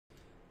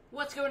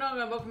What's going on,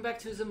 and welcome back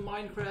to some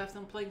Minecraft.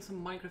 I'm playing some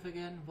Minecraft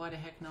again. Why the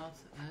heck not?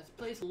 It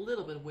plays a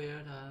little bit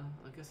weird.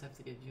 I guess I have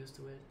to get used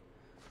to it.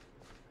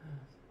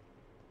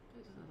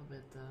 It's a little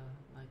bit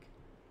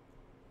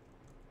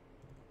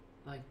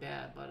like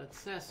bad, but it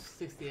says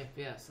 60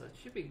 FPS, so it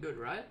should be good,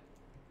 right?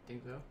 I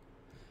think so.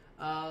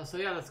 So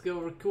yeah, let's go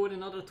record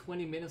another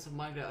 20 minutes of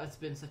Minecraft. It's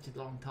been such a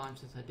long time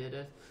since I did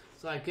it.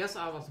 So I guess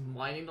I was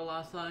mining the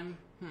last time.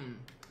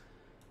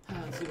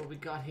 Let's see what we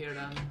got here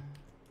then.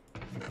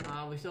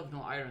 We still have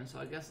no iron, so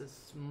I guess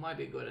this might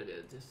be a good idea.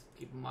 Just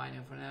keep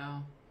mining for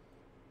now.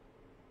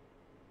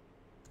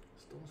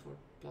 Stone sword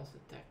plus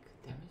attack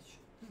damage.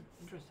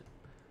 Interesting.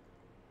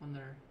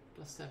 Wonder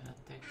plus 7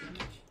 attack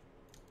damage.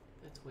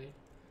 That's weird.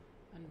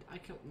 And I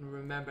can't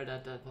remember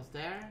that was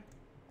there.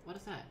 What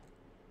is that?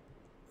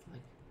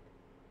 Like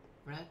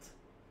red?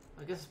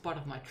 I guess it's part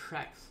of my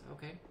tracks.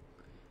 Okay,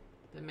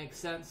 that makes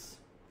sense.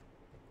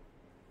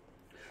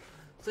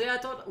 So yeah, I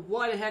thought,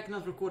 why the heck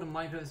not record a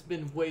Minecraft? It's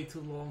been way too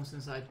long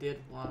since I did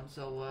one,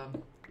 so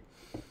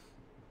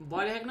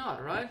why the heck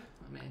not, right?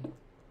 I mean,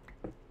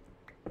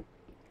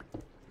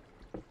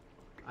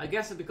 I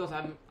guess it's because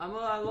I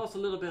lost a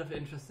little bit of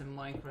interest in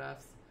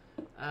Minecraft.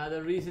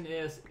 The reason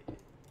is,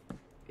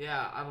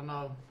 yeah, I don't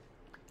know.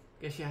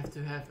 I guess you have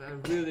to have a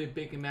really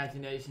big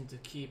imagination to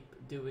keep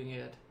doing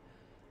it,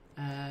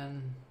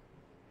 and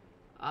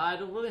I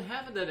don't really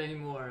have that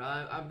anymore.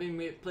 I've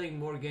been playing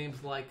more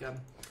games like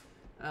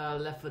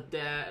Left 4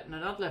 Dead, no,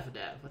 not Left 4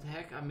 Dead, what the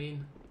heck, I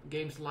mean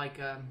games like,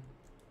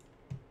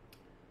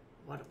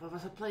 what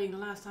was I playing the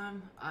last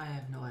time? I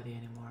have no idea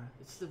anymore.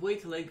 It's way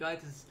too late,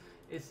 guys.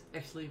 It's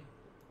actually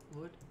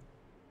wood.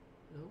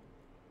 No?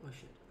 Oh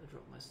shit, I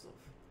dropped my stuff.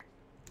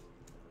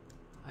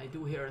 I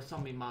do hear a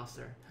zombie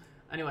master.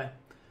 Anyway,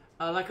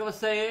 like I was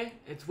saying,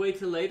 it's way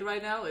too late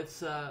right now.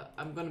 It's,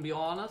 I'm gonna be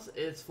honest,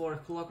 it's 4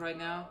 o'clock right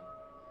now,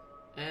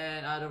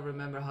 and I don't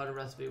remember how the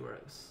recipe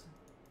works.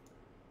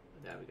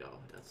 There we go,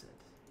 that's it.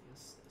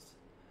 Yes.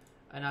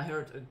 And I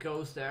heard a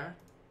ghost there.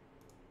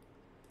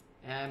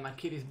 And my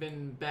kitty's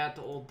been bad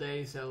all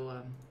day,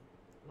 so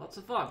lots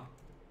of fun.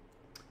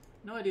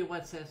 No idea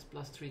what says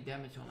plus 3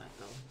 damage on it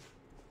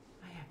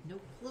though. I have no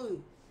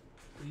clue.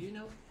 Do you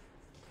know?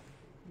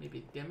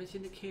 Maybe damage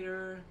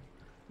indicator.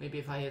 Maybe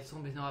if I hit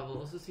zombies now I will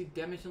also see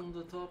damage on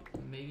the top.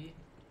 Maybe.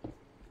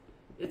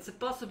 It's a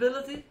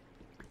possibility,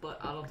 but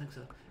I don't think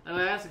so. And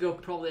I have to go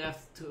probably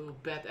to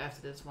bed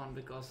after this one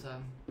because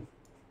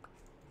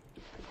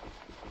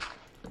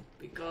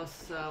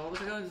what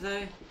was I going to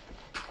say?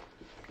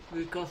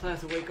 Because I have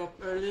to wake up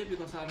early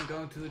because I'm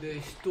going to the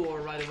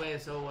store right away,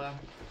 so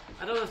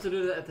I don't have to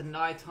do that at the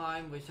night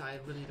time, which I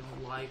really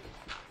don't like.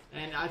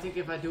 And I think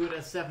if I do it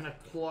at 7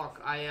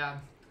 o'clock, I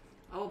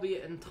will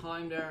be in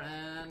time there,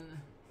 and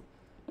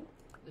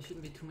there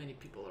shouldn't be too many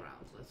people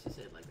around. Let's just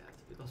say it like that,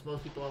 because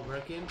most people are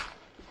working,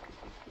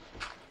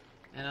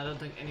 and I don't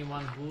think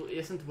anyone who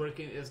isn't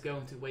working is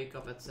going to wake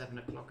up at 7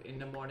 o'clock in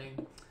the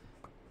morning.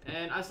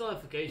 And I still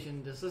have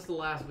vacation. This is the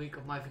last week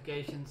of my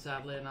vacation,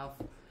 sadly enough.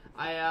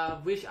 I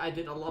wish I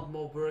did a lot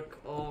more work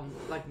on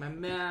like my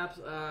maps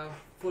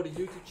for the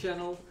YouTube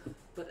channel.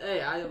 But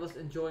hey, I was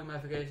enjoying my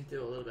vacation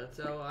too a little bit.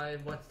 So I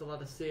watched a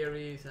lot of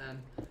series and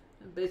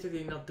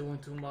basically not doing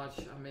too much.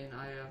 I mean,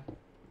 I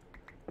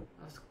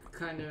was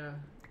kind of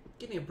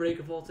getting a break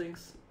of all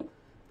things.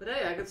 But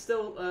hey, I got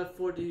still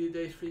 40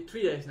 days free,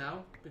 3 days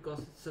now.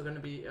 Because it's going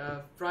to be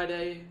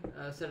Friday,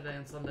 Saturday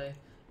and Sunday.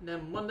 And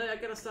then Monday I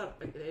gotta start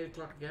at 8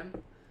 o'clock again.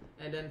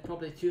 And then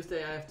probably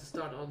Tuesday I have to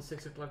start on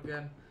 6 o'clock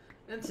again.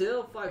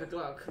 Until 5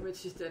 o'clock,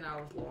 which is 10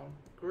 hours long.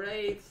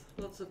 Great,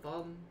 lots of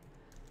fun.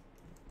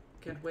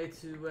 Can't wait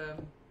to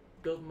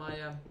build my...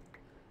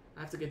 I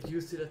have to get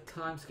used to the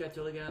time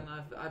schedule again.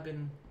 I've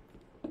been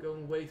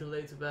going way too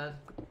late to bed.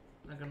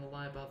 Not gonna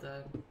lie about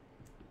that.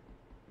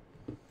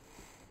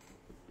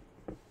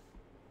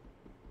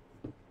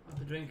 I've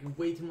been drinking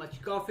way too much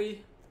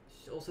coffee.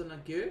 Which is also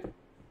not good.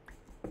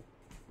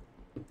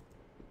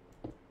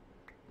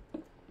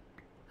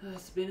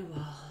 It's been a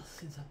while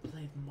since I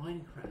played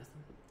Minecraft.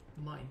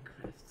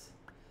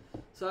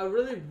 So I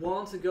really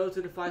want to go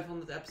to the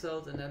 500th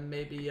episode and then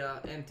maybe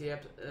end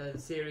the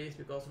series,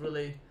 because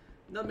really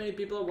not many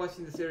people are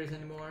watching the series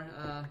anymore.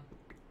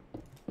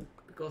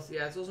 Because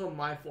yeah, it's also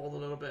my fault a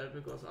little bit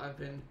because I've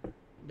been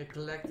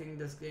neglecting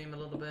this game a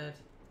little bit.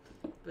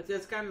 But yeah,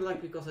 it's kind of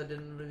like because I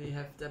didn't really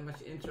have that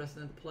much interest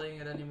in playing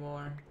it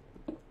anymore.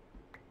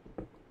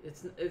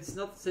 It's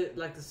not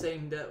like the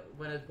same that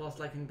when it was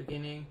like in the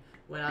beginning.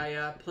 When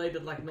I played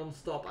it like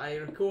non-stop, I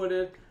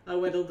recorded, I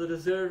went onto the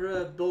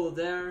server, built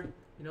there,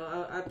 you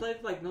know, I played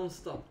it like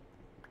non-stop.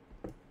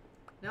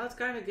 Now it's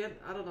kind of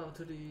I don't know,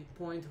 to the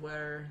point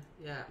where,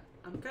 yeah,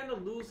 I'm kind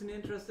of losing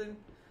interest in.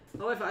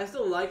 However, I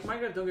still like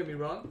Minecraft, don't get me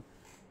wrong.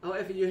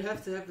 However, you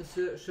have to have a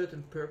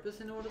certain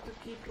purpose in order to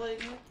keep playing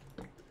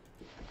it.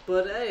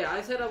 But hey,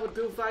 I said I would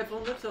do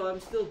 500, so I'm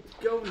still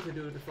going to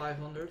do the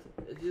 500.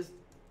 I just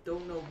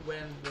don't know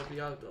when it will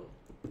be out though.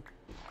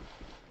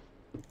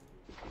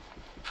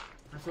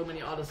 So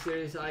many other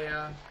series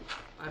I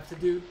I have to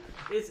do.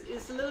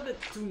 It's a little bit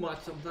too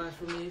much sometimes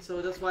for me,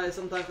 so that's why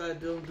sometimes I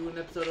don't do an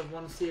episode of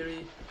one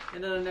series,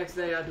 and then the next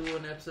day I do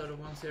an episode of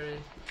one series.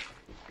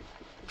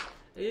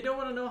 And you don't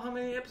want to know how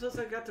many episodes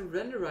I got to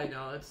render right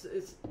now.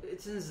 It's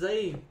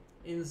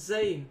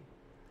insane.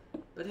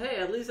 But hey,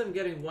 at least I'm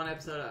getting one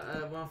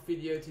episode, one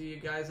video to you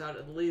guys out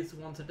at least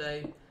once a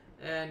day,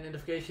 and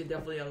notification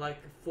definitely like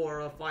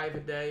 4 or 5 a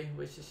day,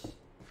 which is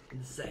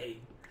insane.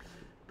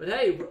 But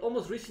hey, we're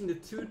almost reaching the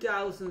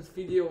 2,000th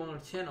video on our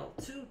channel.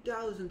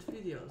 2,000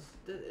 videos.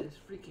 That is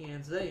freaking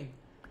insane.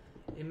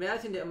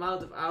 Imagine the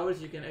amount of hours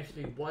you can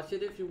actually watch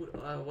it if you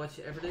would watch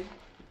everything.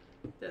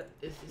 That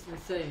is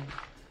insane.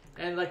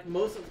 And like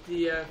most of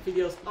the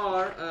videos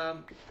are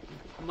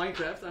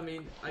Minecraft. I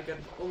mean, I got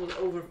almost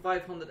over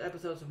 500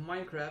 episodes of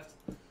Minecraft.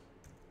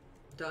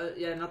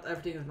 Yeah, not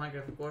everything is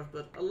Minecraft of course,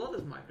 but a lot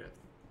is Minecraft.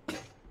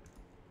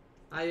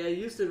 I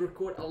used to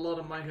record a lot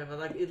of Minecraft,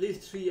 like at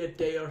least 3 a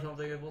day or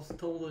something. It was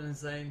totally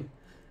insane.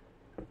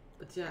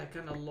 But yeah, I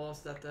kind of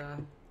lost that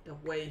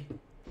way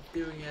of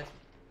doing it.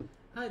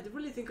 I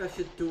really think I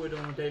should do it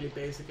on a daily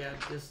basis again.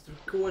 Just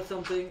record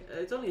something.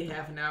 It's only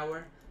half an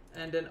hour,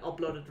 and then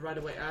upload it right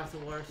away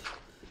afterwards.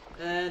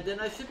 And then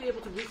I should be able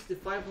to reach the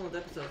 500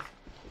 episodes.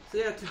 So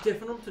yeah,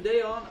 from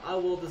today on, I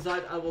will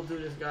decide I will do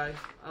this, guys.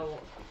 I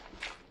will.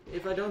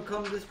 If I don't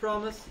come to this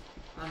promise,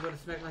 I'm gonna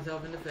smack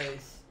myself in the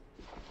face.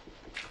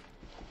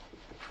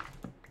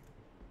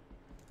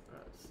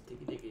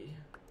 Diggy.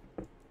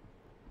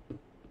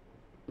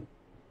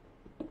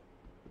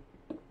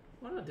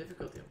 What a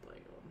difficulty I'm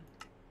playing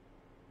on.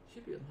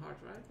 Should be on hard,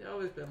 right? They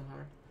always been on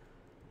hard.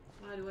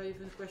 Why do I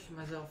even question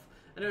myself?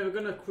 Anyway, we're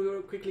gonna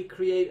quickly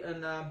create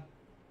an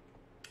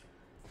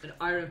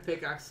iron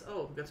pickaxe.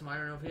 Oh, we got some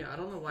iron over here. I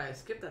don't know why I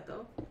skipped that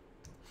though.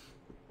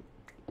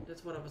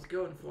 That's what I was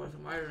going for,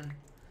 some iron.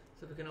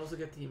 So we can also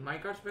get the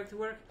minecarts back to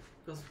work.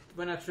 Because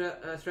when I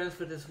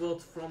transferred this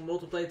world from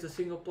multiplayer to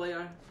single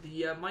player,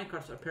 the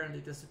minecarts apparently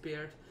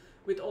disappeared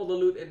with all the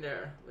loot in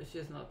there, which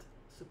is not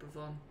super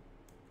fun.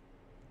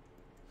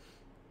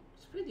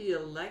 It's pretty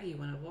laggy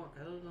when I walk,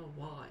 I don't know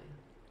why.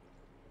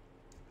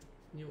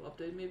 New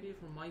update maybe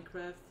for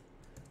Minecraft.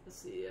 Let's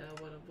see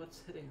what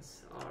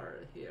settings are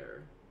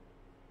here.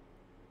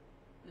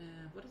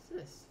 What is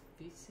this?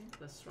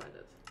 VSync? Let's try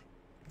that.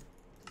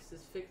 Does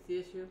this fix the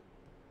issue?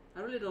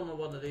 I really don't know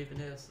what it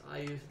even is. I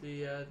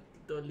usually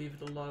don't leave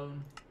it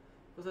alone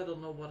because I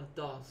don't know what it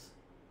does.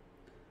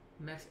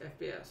 Max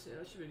FPS, yeah,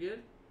 that should be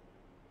good.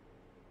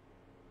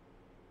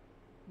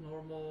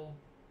 Normal.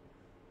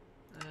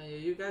 Yeah,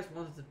 you guys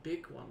wanted the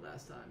big one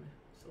last time,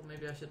 so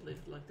maybe I should leave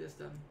it like this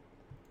then.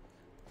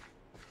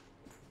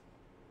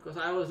 Because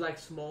I always like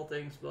small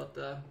things, but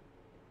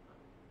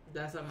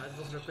last time it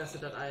was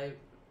requested that I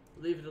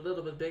leave it a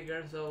little bit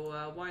bigger,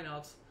 so why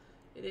not?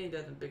 It ain't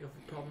that big of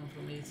a problem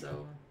for me,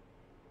 so.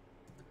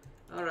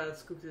 Alright,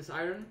 let's cook this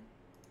iron.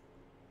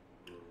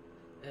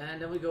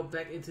 And then we go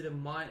back into the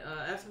mine,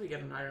 after we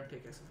get an iron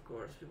pickaxe of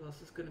course, because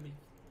it's gonna be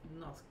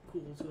not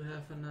cool to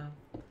have an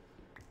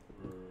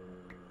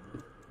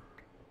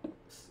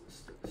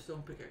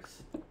stone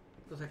pickaxe.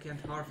 Because I can't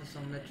harvest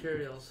some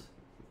materials.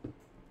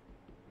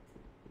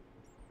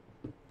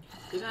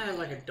 Didn't I have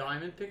like a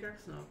diamond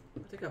pickaxe? No,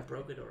 I think I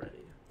broke it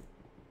already.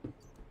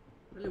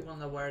 Really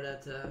wonder where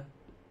that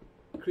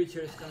creature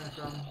is coming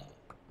from.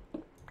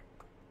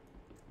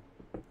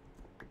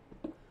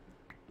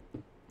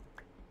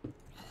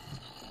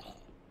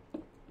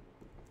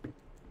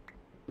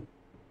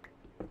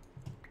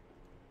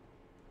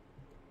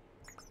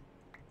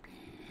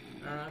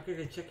 I'm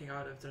quickly checking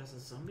out if there's a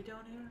zombie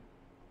down here.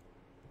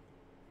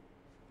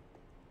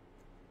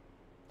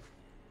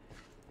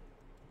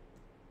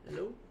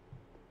 Hello?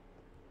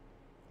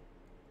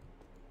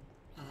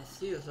 I don't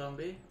see a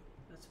zombie.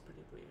 That's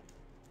pretty weird.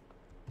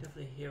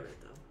 Definitely hear it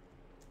though.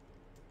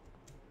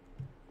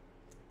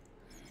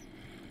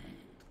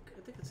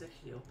 I think it's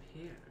actually up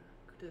here.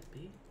 Could that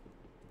be?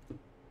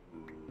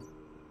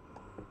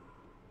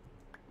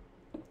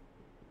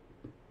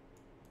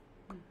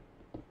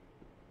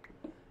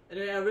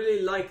 Anyway, I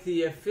really like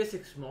the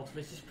physics mod,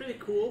 which is pretty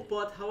cool,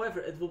 but however,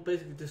 it will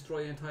basically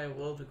destroy the entire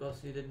world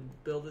because you didn't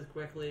build it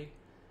correctly.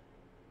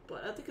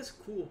 But I think it's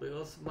cool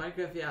because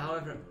Minecraft, yeah,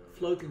 however,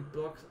 floating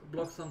blocks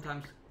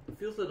sometimes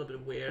feels a little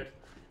bit weird.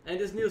 And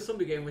this new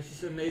zombie game, which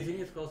is amazing,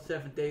 it's called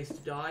 7 Days to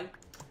Die.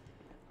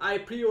 I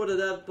pre-ordered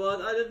that,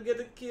 but I didn't get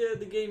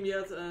the game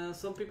yet.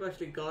 Some people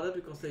actually got it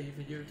because they have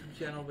a YouTube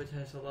channel which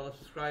has a lot of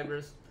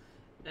subscribers.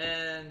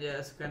 And yeah,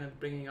 it's kind of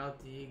bringing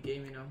out the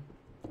game, you know.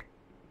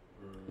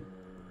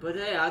 But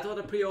hey, I thought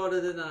I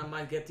pre-ordered it and I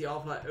might get the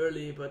alpha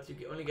early, but you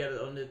can only get it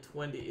on the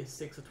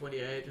 26 or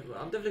 28.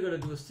 I'm definitely going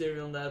to do a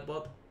series on that,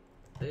 but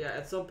yeah,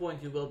 at some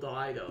point you will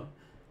die though.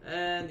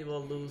 And you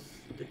will lose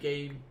the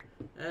game.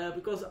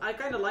 Because I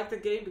kind of like the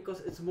game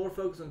because it's more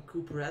focused on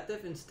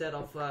cooperative instead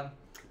of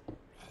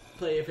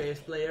player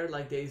vs player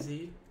like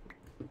DayZ.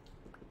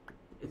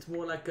 It's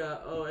more like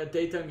at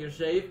daytime you're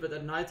safe, but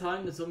at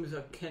nighttime the zombies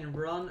can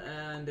run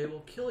and they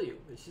will kill you,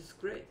 which is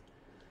great.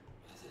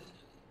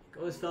 I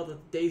always felt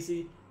that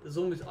DayZ, the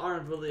zombies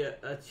aren't really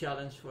a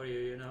challenge for you,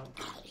 you know.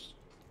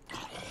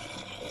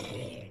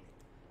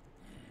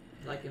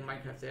 Like in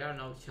Minecraft, there are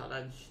no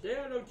challenge.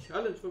 There are no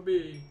challenge for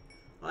me.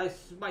 I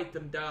smite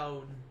them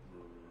down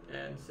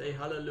and say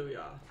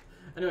hallelujah.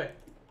 Anyway,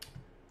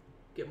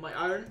 get my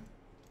iron.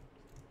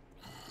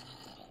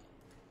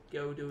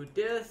 Go do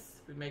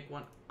this. We make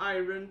one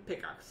iron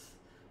pickaxe.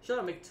 Shall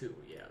I make two?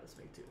 Yeah, let's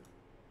make two.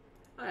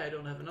 I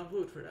don't have enough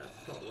wood for that,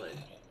 probably.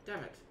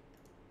 Damn it.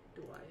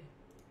 Do I?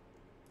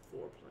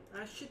 4 planks.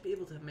 I should be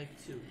able to make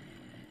two.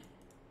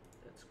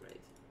 That's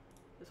great.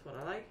 That's what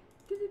I like.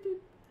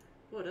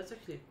 Whoa, that's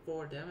actually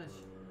 4 damage.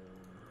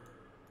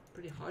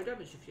 Pretty high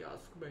damage if you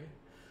ask me.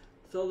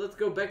 So let's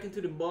go back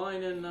into the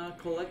mine and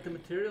collect the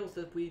materials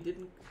that we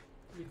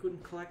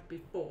couldn't collect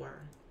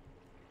before.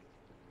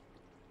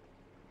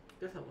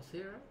 Guess I was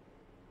here.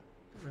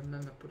 I don't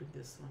remember putting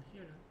this one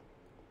here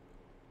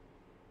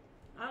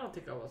though. I don't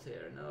think I was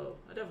here, no.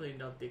 I definitely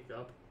not digged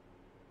up.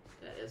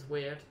 That is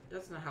weird.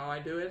 That's not how I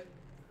do it.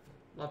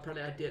 Well,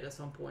 probably I did at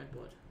some point,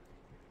 but...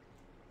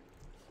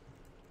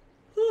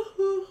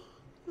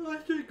 I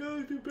should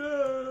go to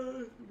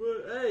bed.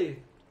 But hey,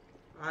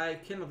 I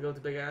cannot go to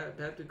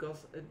bed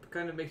because it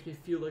kind of makes me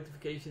feel like the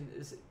vacation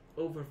is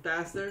over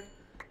faster.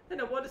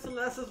 And I want it to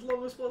last as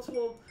long as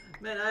possible.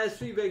 Man, I have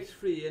 3 weeks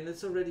free and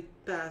it's already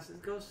passed.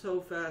 It goes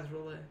so fast,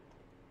 really.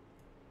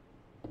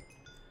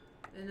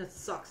 And it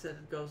sucks that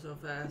it goes so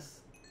fast.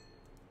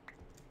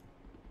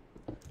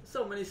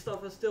 So many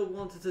stuff I still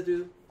wanted to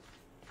do.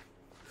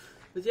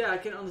 But yeah, I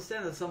can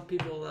understand that some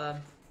people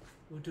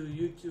who do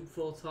YouTube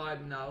full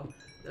time now,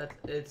 that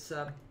it's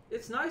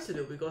nice to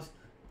do because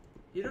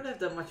you don't have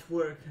that much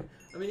work.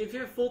 I mean, if you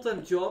have a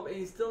full-time job and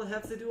you still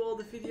have to do all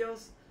the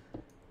videos,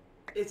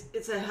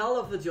 it's a hell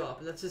of a job.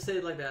 Let's just say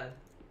it like that.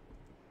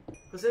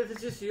 Because if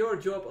it's just your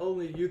job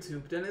only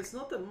YouTube, then it's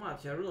not that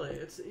much. Yeah, really,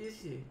 it's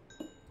easy.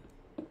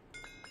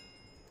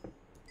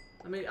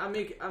 I mean,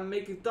 I'm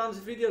making tons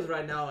of videos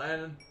right now,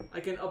 and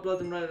I can upload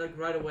them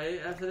right away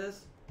after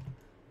this.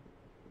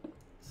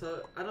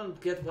 So I don't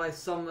get why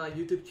some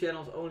YouTube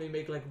channels only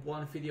make like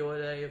 1 video a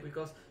day,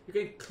 because you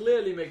can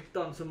clearly make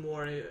tons of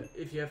more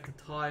if you have the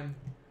time.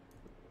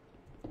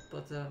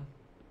 But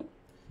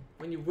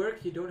when you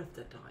work, you don't have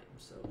that time.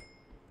 So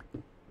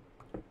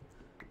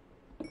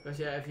because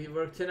yeah, if you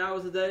work 10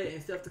 hours a day and you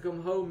still have to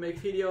come home and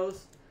make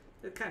videos,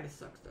 it kind of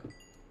sucks though.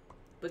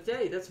 But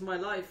yeah, that's my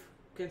life.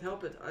 Can't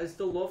help it. I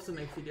still love to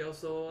make videos,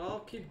 so I'll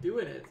keep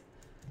doing it.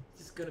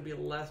 It's just gonna be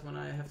less when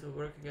I have to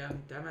work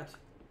again. Damn it.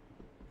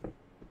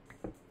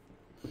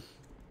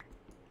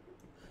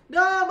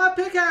 No, my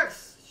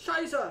pickaxe!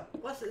 Scheiße!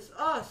 What's this?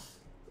 Us!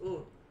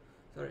 Oh,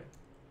 sorry.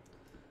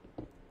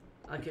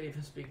 I can't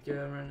even speak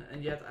German,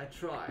 and yet I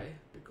try,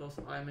 because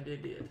I'm an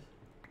idiot.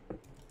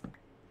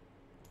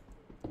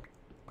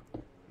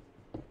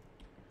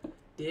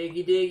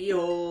 Diggy diggy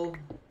hole.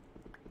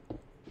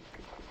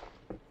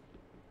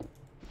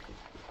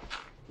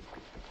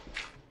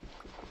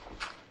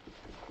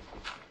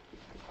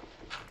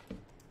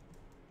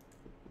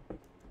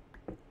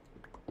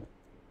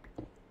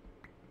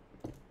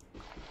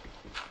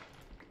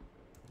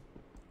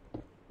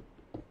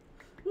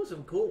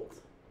 Some gold.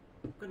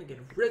 I'm gonna get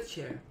rich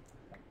here.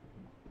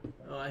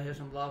 Oh, I hear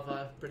some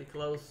lava pretty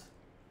close.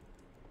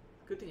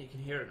 Good thing you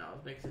can hear it now.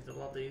 It makes it a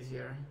lot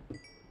easier.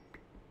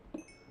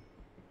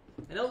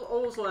 And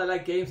also I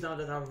like games now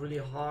that are really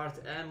hard.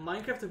 And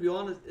Minecraft, to be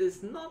honest,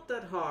 is not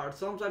that hard.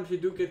 Sometimes you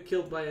do get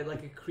killed by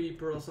like a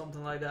creeper or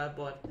something like that,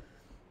 but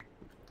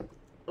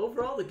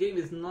overall the game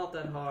is not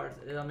that hard.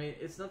 I mean,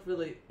 it's not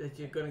really that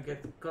you're gonna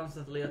get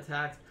constantly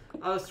attacked.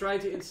 I was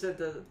trying to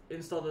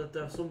install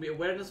the zombie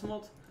awareness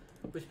mod,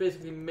 which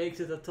basically makes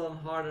it a ton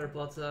harder,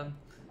 but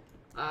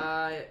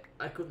I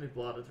couldn't be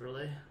bothered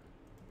really.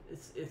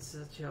 It's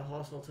such a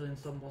hassle to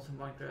install mods in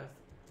Minecraft.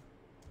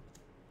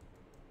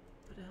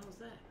 What the hell is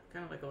that?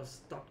 Kind of like I was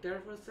stuck there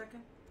for a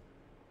second.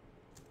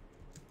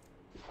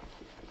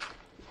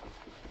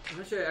 I'm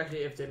not sure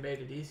actually if they made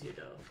it easier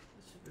though.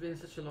 It's been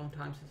such a long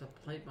time since I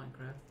played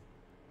Minecraft.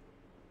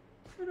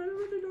 And I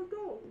really don't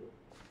know.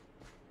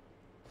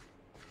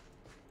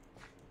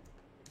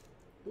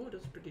 Ooh,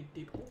 that's a pretty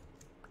deep hole.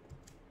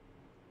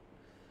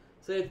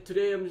 So yeah,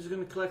 today I'm just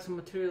gonna collect some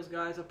materials,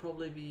 guys. I'll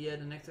probably be the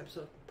next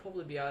episode.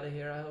 Probably be out of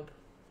here. I hope.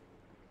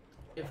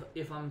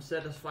 If I'm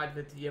satisfied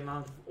with the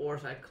amount of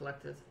ores I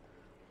collected.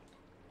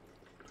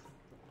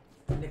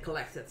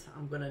 Neglected.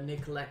 I'm gonna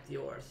neglect the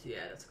ores.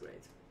 Yeah, that's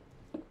great.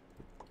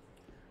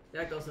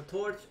 There goes the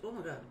torch. Oh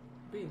my god,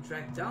 being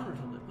dragged down or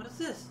something. What is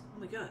this? Oh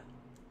my god.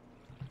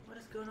 What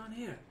is going on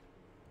here?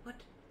 What?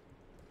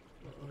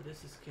 Uh oh,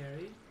 this is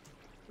scary.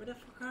 Where the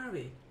fuck are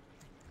we?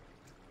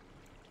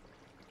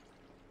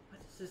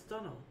 This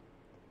tunnel.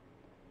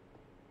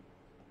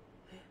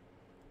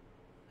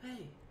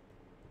 Hey.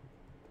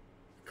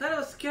 Kind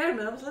of scared,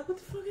 man. I was like, what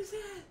the fuck is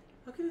that?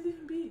 How can it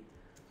even be?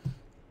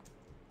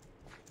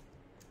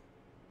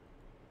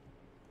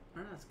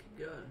 Alright, let's keep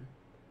going.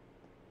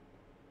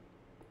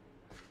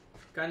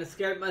 Kind of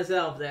scared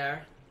myself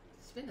there.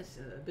 It's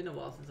been a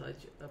while since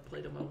I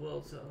played on my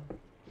world, so.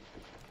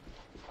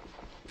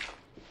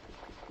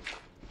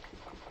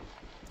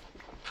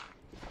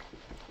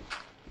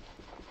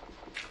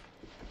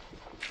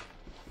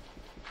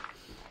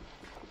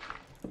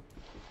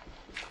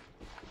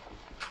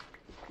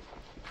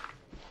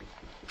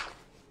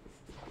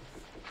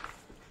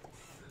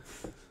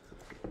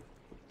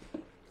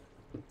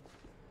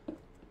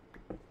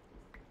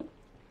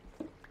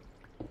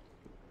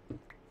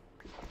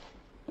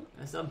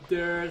 And some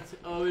dirt.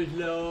 Oh, it's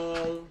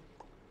low.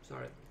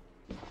 Sorry.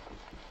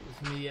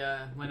 It's me.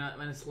 When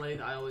it's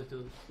late, I always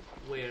do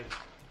weird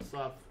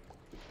stuff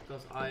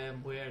because I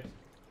am weird.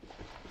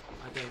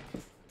 I think.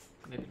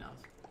 Maybe not.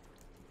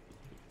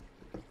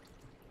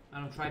 I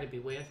don't try to be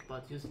weird,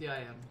 but usually I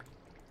am.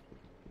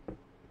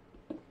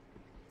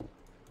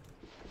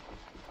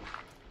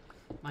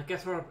 My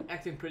cats were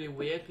acting pretty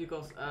weird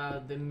because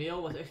the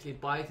male was actually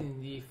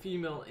biting the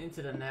female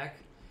into the neck,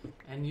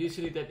 and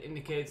usually that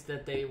indicates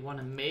that they want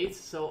to mate.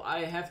 So I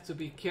have to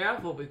be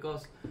careful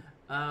because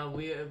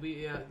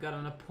we got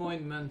an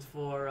appointment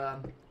for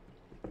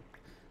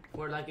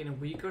like in a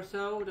week or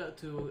so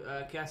to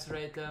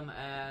castrate them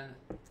and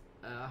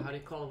how do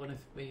you call it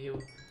when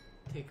you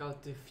take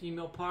out the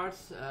female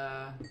parts?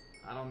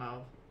 I don't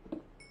know.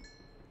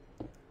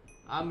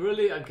 I'm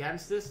really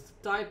against this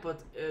type,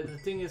 but the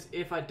thing is,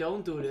 if I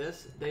don't do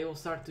this, they will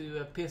start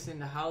to piss in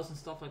the house and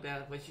stuff like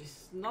that, which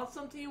is not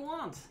something you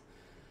want.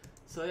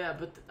 So yeah,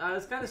 but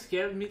it's kind of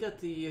scared me that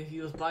he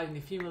was biting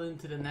the female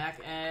into the neck,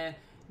 and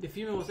the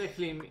female was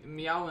actually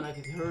meowing like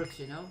it hurts,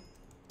 you know.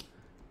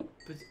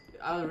 But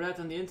I read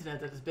on the internet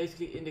that it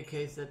basically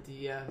indicates that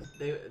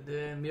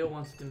the male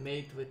wants to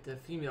mate with the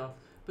female,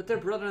 but they're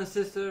brother and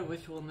sister,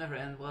 which will never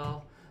end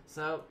well.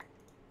 So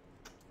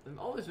it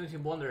always makes me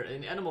wonder,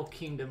 in Animal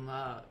Kingdom,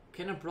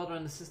 can a brother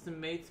and a sister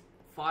mate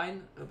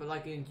fine? But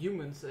like in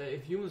humans,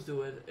 if humans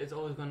do it, it's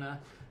always gonna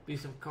be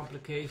some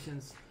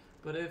complications.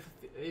 But if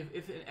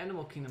in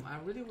Animal Kingdom, I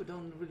really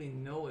don't really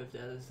know if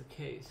that is the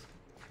case.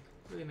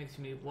 It really makes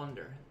me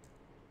wonder.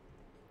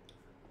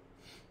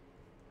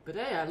 But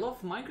hey, I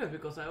love Minecraft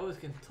because I always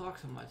can talk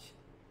so much,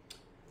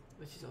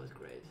 which is always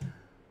great.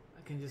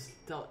 I can just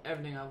tell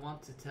everything I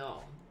want to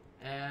tell,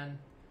 and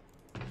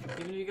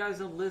even if you guys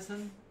don't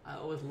listen, I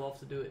always love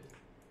to do it.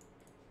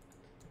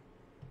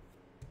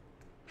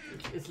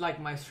 It's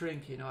like my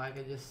shrink, you know, I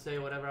can just say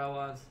whatever I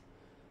want.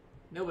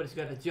 Nobody's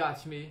gonna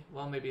judge me.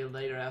 Well, maybe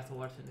later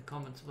afterwards in the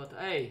comments, but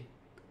hey,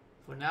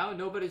 for now,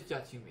 nobody's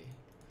judging me.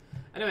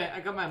 Anyway, I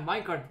got my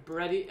minecart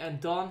ready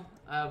and done.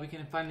 We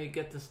can finally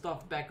get the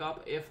stuff back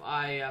up if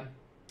I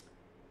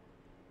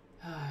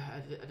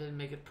didn't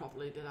make it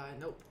properly, did I?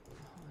 Nope.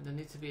 There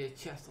needs to be a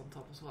chest on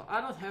top as well. I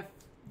don't have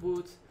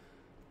wood.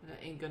 That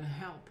ain't gonna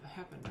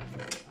happen.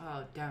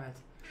 Oh, damn it.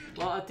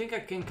 Well, I think I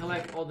can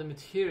collect all the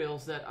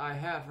materials that I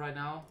have right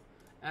now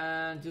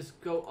and just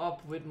go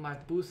up with my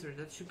booster.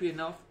 That should be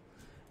enough.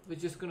 We're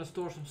just gonna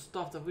store some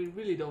stuff that we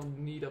really don't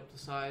need up the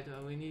side.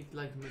 We need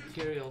like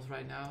materials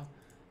right now.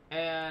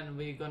 And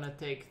we're gonna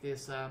take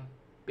this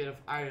bit of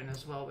iron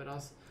as well with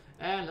us.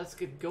 And let's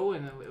get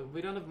going.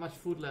 We don't have much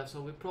food left,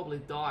 so we'll probably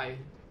die.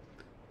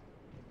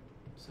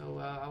 So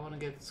I want to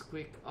get as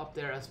quick up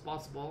there as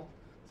possible.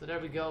 So there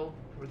we go,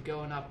 we're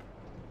going up.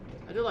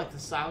 I do like the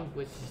sound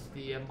which is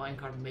the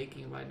minecart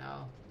making right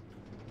now.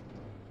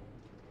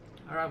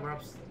 Alright, we're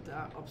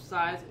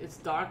upside. It's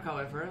dark,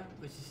 however,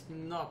 which is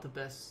not the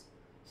best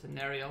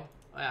scenario.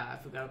 Oh yeah, I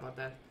forgot about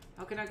that.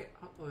 How can I get...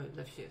 Oh,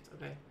 left shift,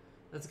 okay.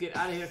 Let's get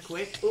out of here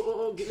quick.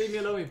 Oh, leave me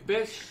alone, you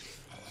bitch.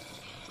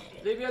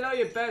 Leave me alone,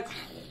 you bitch.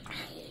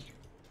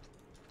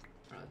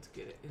 Alright, let's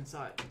get it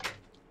inside.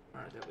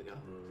 Alright, there we go.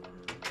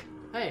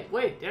 Hey,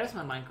 wait, there's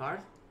my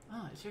minecart.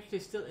 Oh, it's actually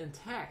still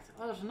intact.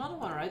 Oh, there's another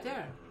one right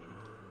there.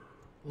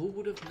 Who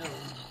would have known?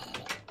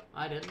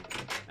 I didn't.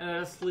 And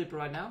let's sleep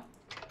right now.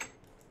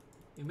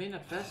 You may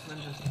not rest when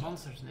there's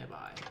monsters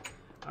nearby.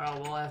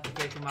 Alright, we'll have to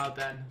take him out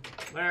then.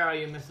 Where are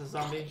you, Mr.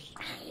 Zombie?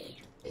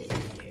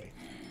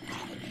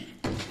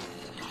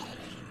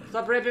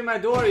 Stop raping my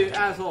door, you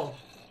asshole!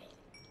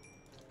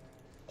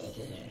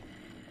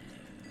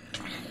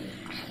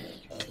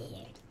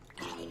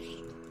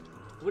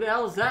 Who the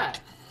hell is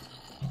that?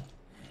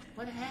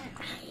 What the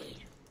heck?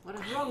 What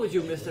is wrong with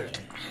you, mister?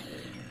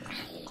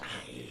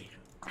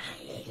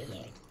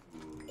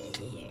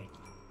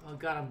 Oh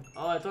god,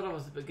 I thought I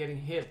was getting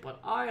hit, but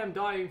I am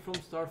dying from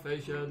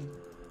starvation.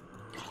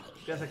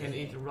 Guess I can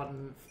eat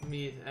rotten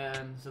meat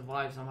and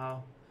survive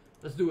somehow.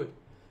 Let's do it.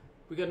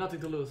 We got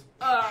nothing to lose.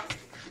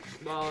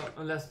 Well,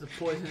 unless the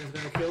poison is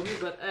gonna kill me,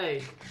 but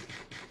hey.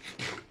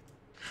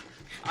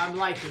 I'm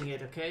liking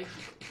it, okay?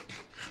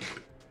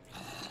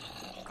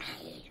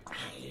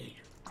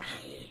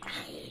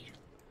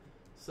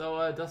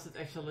 So, does it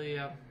actually,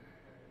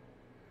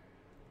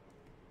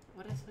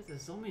 what is with the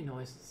zombie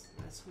noises?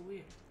 That's so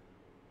weird.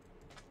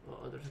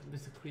 Oh, there's a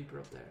Mr. Creeper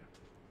up there.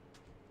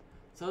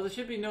 So there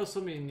should be no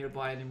zombie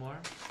nearby anymore.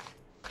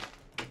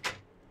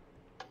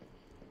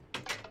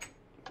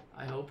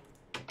 I hope.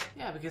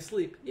 Yeah, we can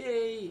sleep.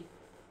 Yay!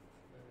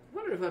 I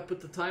wonder if I put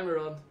the timer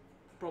on.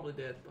 Probably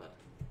did, but...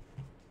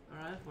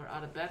 Alright, we're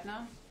out of bed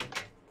now.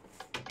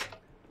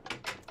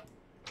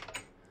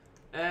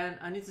 And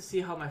I need to see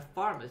how my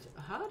farm is.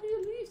 How do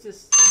you leave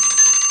this?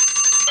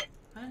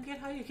 I don't get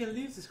how you can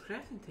leave this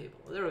crafting table.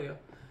 Oh, there we go.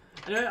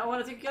 Anyway, I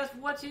want to thank you guys for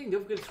watching.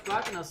 Don't forget to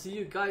subscribe, and I'll see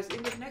you guys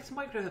in the next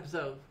Minecraft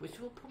episode, which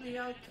will probably be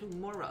out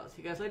tomorrow.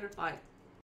 See you guys later. Bye.